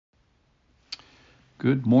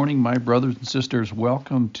Good morning, my brothers and sisters.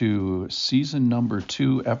 Welcome to season number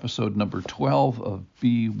 2, episode number 12 of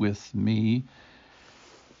Be With Me.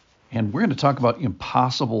 And we're going to talk about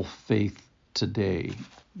impossible faith today.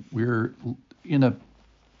 We're in a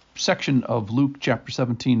section of Luke chapter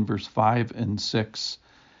 17, verse 5 and 6.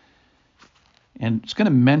 And it's going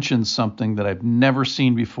to mention something that I've never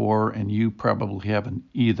seen before, and you probably haven't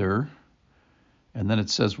either. And then it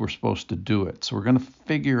says we're supposed to do it. So we're going to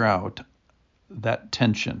figure out that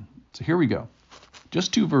tension. So here we go.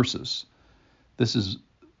 Just 2 verses. This is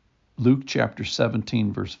Luke chapter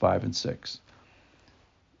 17, verse 5 and 6.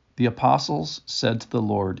 The apostles said to the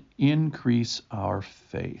Lord, "Increase our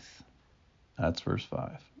faith." That's verse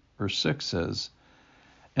 5. Verse 6 says,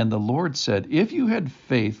 "And the Lord said, if you had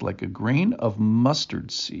faith like a grain of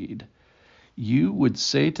mustard seed, you would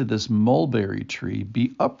say to this mulberry tree,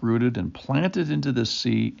 be uprooted and planted into the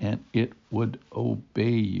sea, and it would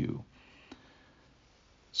obey you."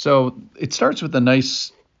 So it starts with a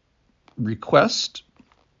nice request,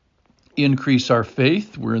 increase our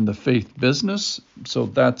faith. We're in the faith business, so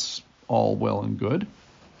that's all well and good.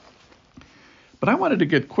 But I wanted to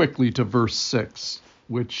get quickly to verse 6,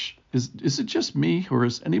 which is it just me, or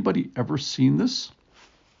has anybody ever seen this?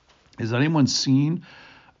 Has anyone seen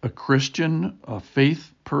a Christian, a faith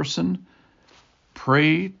person,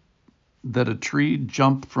 pray that a tree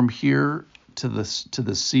jump from here to the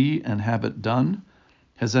sea and have it done?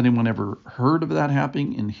 Has anyone ever heard of that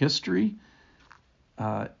happening in history?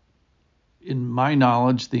 In my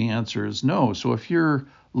knowledge, the answer is no. So if you're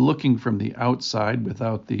looking from the outside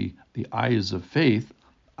without the eyes of faith,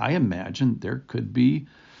 I imagine there could be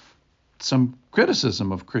some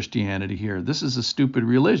criticism of Christianity here. This is a stupid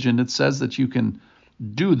religion. It says that you can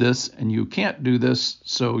do this and you can't do this,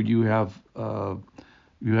 so you have a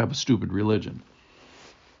stupid religion.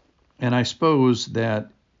 And I suppose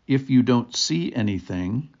that if you don't see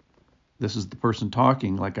anything, this is the person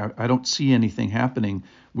talking, like I don't see anything happening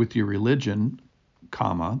with your religion,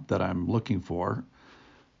 that I'm looking for,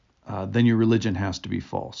 then your religion has to be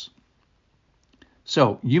false.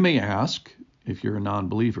 So you may ask, if you're a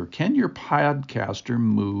non-believer, can your podcaster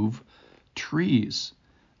move trees?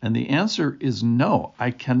 And the answer is no,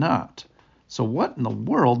 I cannot. So what in the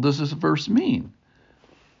world does this verse mean?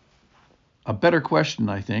 A better question,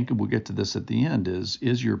 I think, and we'll get to this at the end, is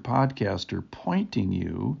your podcaster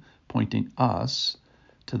pointing us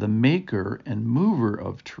to the maker and mover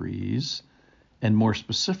of trees, and more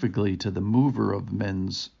specifically to the mover of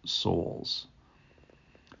men's souls?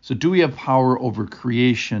 So do we have power over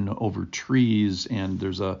creation, over trees? And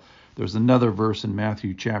there's another verse in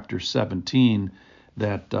Matthew chapter 17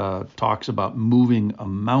 that talks about moving a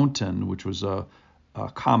mountain, which was a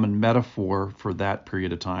common metaphor for that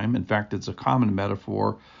period of time. In fact, it's a common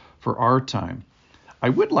metaphor for our time. I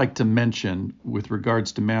would like to mention, with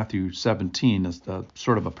regards to Matthew 17, as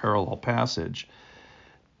sort of a parallel passage,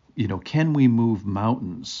 can we move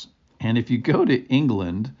mountains? And if you go to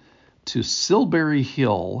England, to Silbury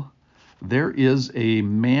Hill, there is a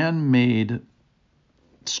man-made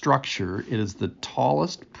structure. It is the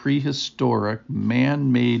tallest prehistoric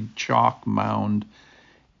man-made chalk mound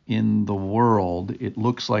in the world. It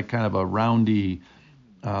looks like kind of a roundy,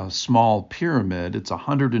 small pyramid. It's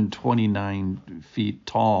 129 feet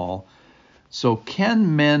tall. So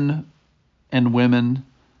can men and women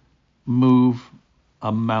move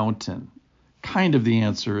a mountain? Kind of the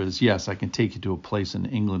answer is yes. I can take you to a place in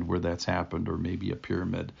England where that's happened, or maybe a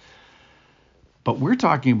pyramid. But we're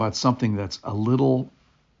talking about something that's a little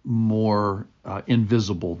more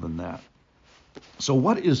invisible than that. So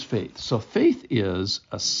what is faith? So faith is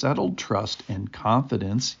a settled trust and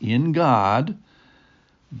confidence in God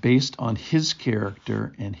based on his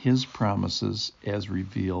character and his promises as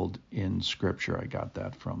revealed in Scripture. I got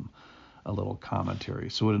that from a little commentary.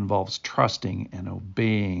 So it involves trusting and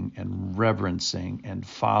obeying and reverencing and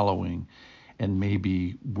following and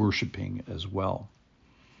maybe worshiping as well.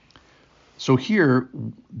 So here,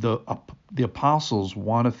 the apostles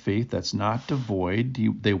want a faith that's not devoid.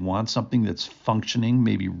 They want something that's functioning,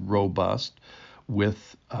 maybe robust,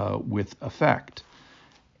 with effect.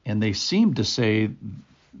 And they seem to say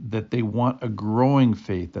that they want a growing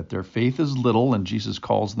faith, that their faith is little, and Jesus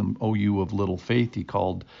calls them, "O you of little faith." He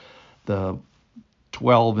called the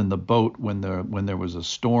 12 in the boat when there was a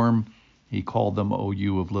storm. He called them, "O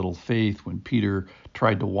you of little faith." When Peter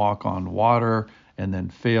tried to walk on water and then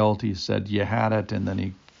failed, he said, "You had it." And then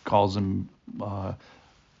he calls him a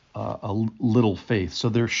little faith. So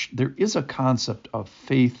there is a concept of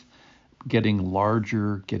faith getting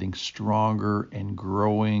larger, getting stronger, and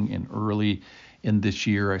growing. And early in this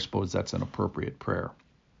year, I suppose that's an appropriate prayer.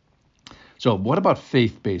 So what about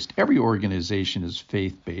faith-based? Every organization is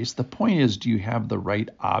faith-based. The point is, do you have the right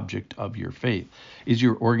object of your faith? Is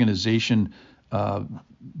your organization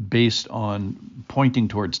based on pointing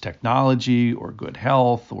towards technology or good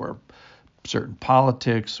health or certain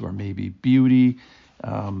politics or maybe beauty?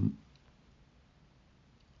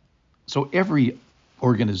 So every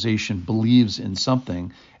organization believes in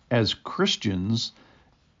something. As Christians,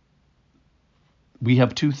 we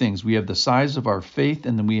have two things. We have the size of our faith,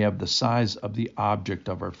 and then we have the size of the object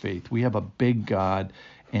of our faith. We have a big God,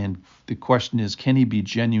 and the question is, can he be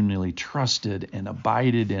genuinely trusted and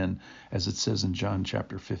abided in, as it says in John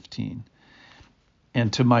chapter 15?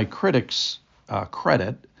 And to my critics'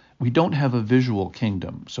 credit, we don't have a visual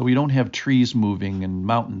kingdom. So we don't have trees moving and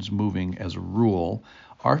mountains moving as a rule.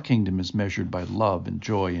 Our kingdom is measured by love and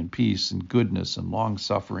joy and peace and goodness and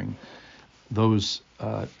long-suffering, those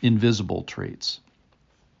invisible traits.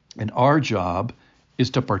 And our job is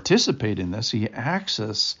to participate in this. He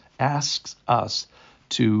asks us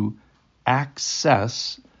to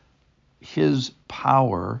access his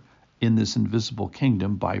power in this invisible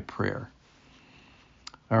kingdom by prayer.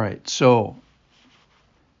 All right, so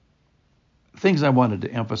things I wanted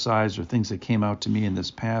to emphasize, or things that came out to me in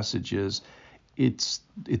this passage, is it's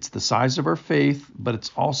the size of our faith, but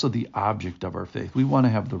it's also the object of our faith. We want to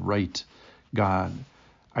have the right God.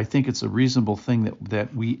 I think it's a reasonable thing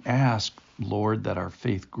that we ask, Lord, that our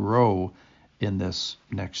faith grow in this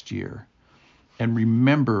next year. And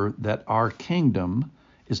remember that our kingdom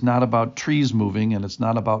is not about trees moving, and it's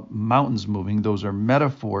not about mountains moving. Those are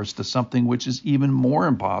metaphors to something which is even more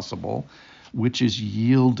impossible, which is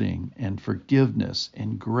yielding and forgiveness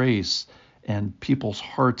and grace and people's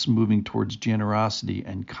hearts moving towards generosity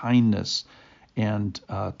and kindness and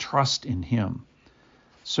trust in him.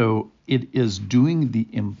 So it is doing the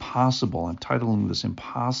impossible. I'm titling this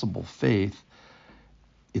Impossible Faith.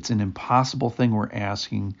 It's an impossible thing we're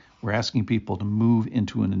asking. We're asking people to move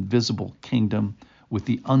into an invisible kingdom with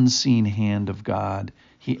the unseen hand of God.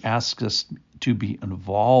 He asks us to be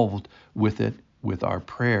involved with it with our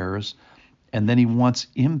prayers. And then he wants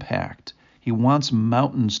impact. He wants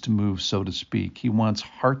mountains to move, so to speak. He wants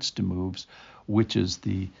hearts to move, which is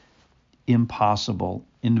the impossible,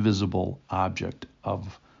 invisible object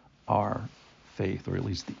of our faith, or at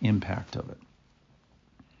least the impact of it.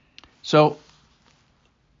 So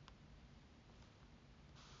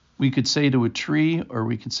we could say to a tree, or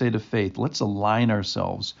we could say to faith, let's align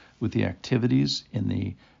ourselves with the activities and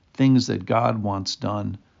the things that God wants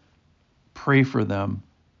done, pray for them,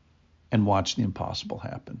 and watch the impossible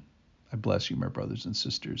happen. I bless you, my brothers and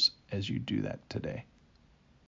sisters, as you do that today.